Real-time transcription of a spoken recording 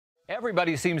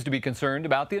Everybody seems to be concerned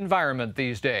about the environment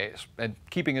these days and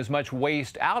keeping as much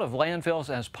waste out of landfills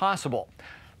as possible.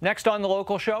 Next on the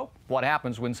local show, what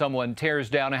happens when someone tears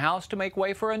down a house to make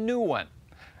way for a new one?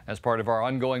 As part of our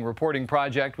ongoing reporting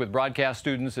project with broadcast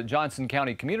students at Johnson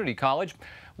County Community College,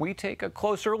 we take a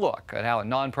closer look at how a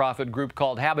nonprofit group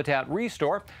called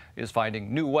ReStore is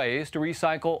finding new ways to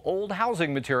recycle old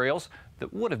housing materials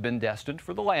that would have been destined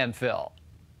for the landfill.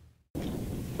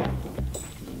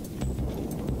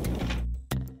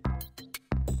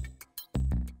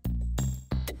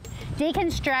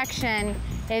 Deconstruction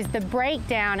is the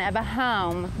breakdown of a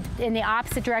home in the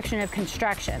opposite direction of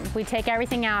construction. We take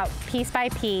everything out piece by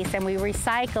piece and we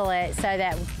recycle it so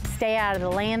that we stay out of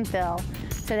the landfill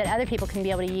so that other people can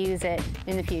be able to use it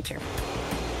in the future.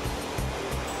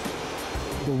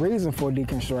 The reason for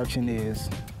deconstruction is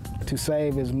to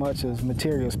save as much as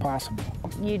material as possible.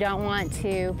 You don't want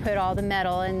to put all the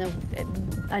metal and the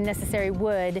unnecessary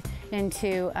wood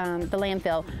into the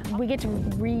landfill. We get to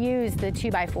reuse the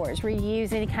 2x4s,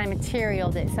 reuse any kind of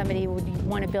material that somebody would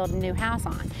want to build a new house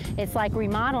on. It's like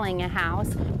remodeling a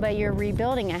house, but you're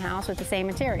rebuilding a house with the same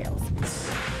materials.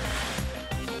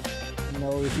 You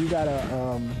know, if you got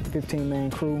a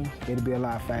 15-man crew, it'll be a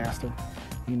lot faster.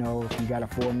 You know, if you got a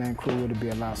 4-man crew, it'll be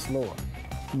a lot slower.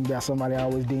 You got somebody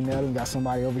always denailing, you got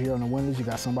somebody over here on the windows, you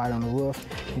got somebody on the roof,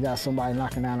 you got somebody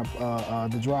knocking down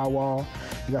the drywall,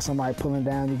 you got somebody pulling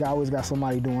down, you always got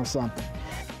somebody doing something.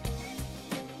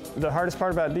 The hardest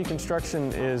part about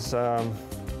deconstruction is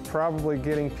probably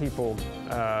getting people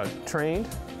trained,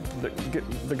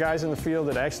 the guys in the field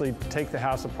that actually take the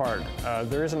house apart.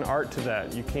 There is an art to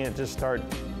that. You can't just start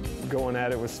going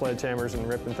at it with sledgehammers and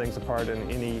ripping things apart in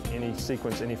any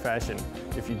sequence, any fashion.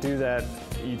 If you do that,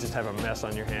 you just have a mess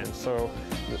on your hands. So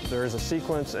there is a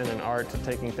sequence and an art to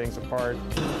taking things apart.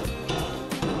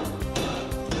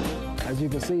 As you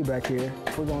can see back here,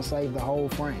 we're going to save the whole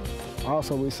frame.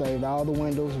 Also, we saved all the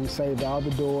windows, we saved all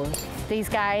the doors. These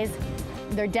guys,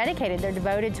 they're dedicated, they're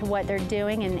devoted to what they're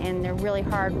doing, and they're really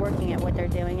hard working at what they're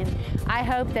doing. And I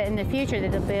hope that in the future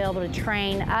that they'll be able to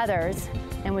train others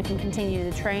and we can continue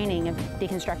the training of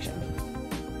deconstruction.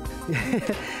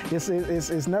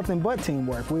 It's nothing but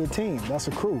teamwork. We're a team. That's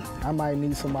a crew. I might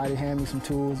need somebody to hand me some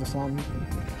tools or something.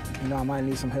 You know, I might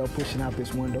need some help pushing out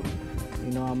this window.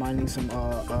 You know, I might need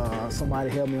somebody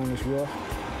to help me on this roof.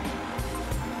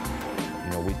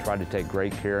 You know, we try to take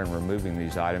great care in removing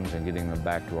these items and getting them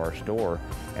back to our store.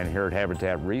 And here at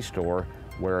Habitat ReStore,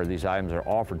 where these items are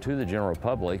offered to the general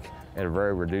public at a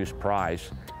very reduced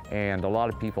price, and a lot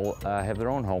of people have their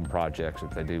own home projects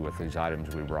that they do with these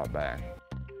items we brought back.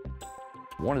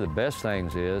 One of the best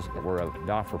things is that we're a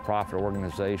not-for-profit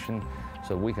organization,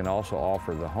 so we can also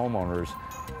offer the homeowners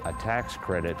a tax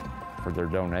credit for their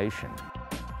donation.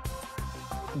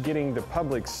 Getting the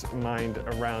public's mind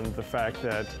around the fact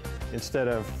that instead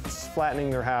of flattening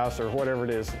their house or whatever it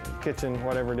is, kitchen,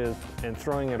 whatever it is, and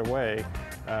throwing it away,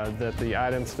 that the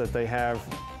items that they have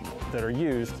that are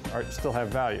used still have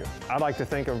value. I like to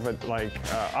think of it like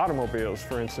automobiles,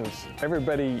 for instance.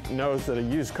 Everybody knows that a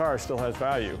used car still has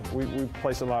value. We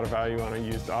place a lot of value on a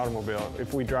used automobile.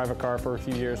 If we drive a car for a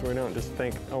few years, we don't just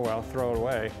think, oh well, throw it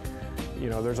away. You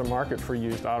know, there's a market for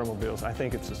used automobiles. I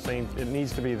think it's the same, it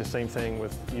needs to be the same thing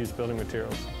with used building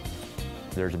materials.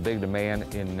 There's a big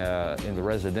demand in the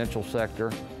residential sector.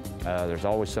 There's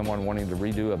always someone wanting to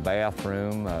redo a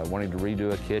bathroom, wanting to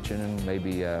redo a kitchen, and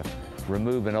maybe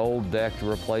remove an old deck to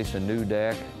replace a new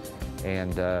deck.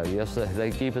 And yes,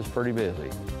 they keep us pretty busy.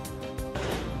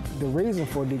 The reason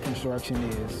for deconstruction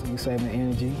is you're saving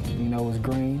energy, you know, it's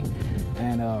green,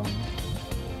 and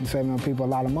you're saving people a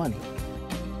lot of money.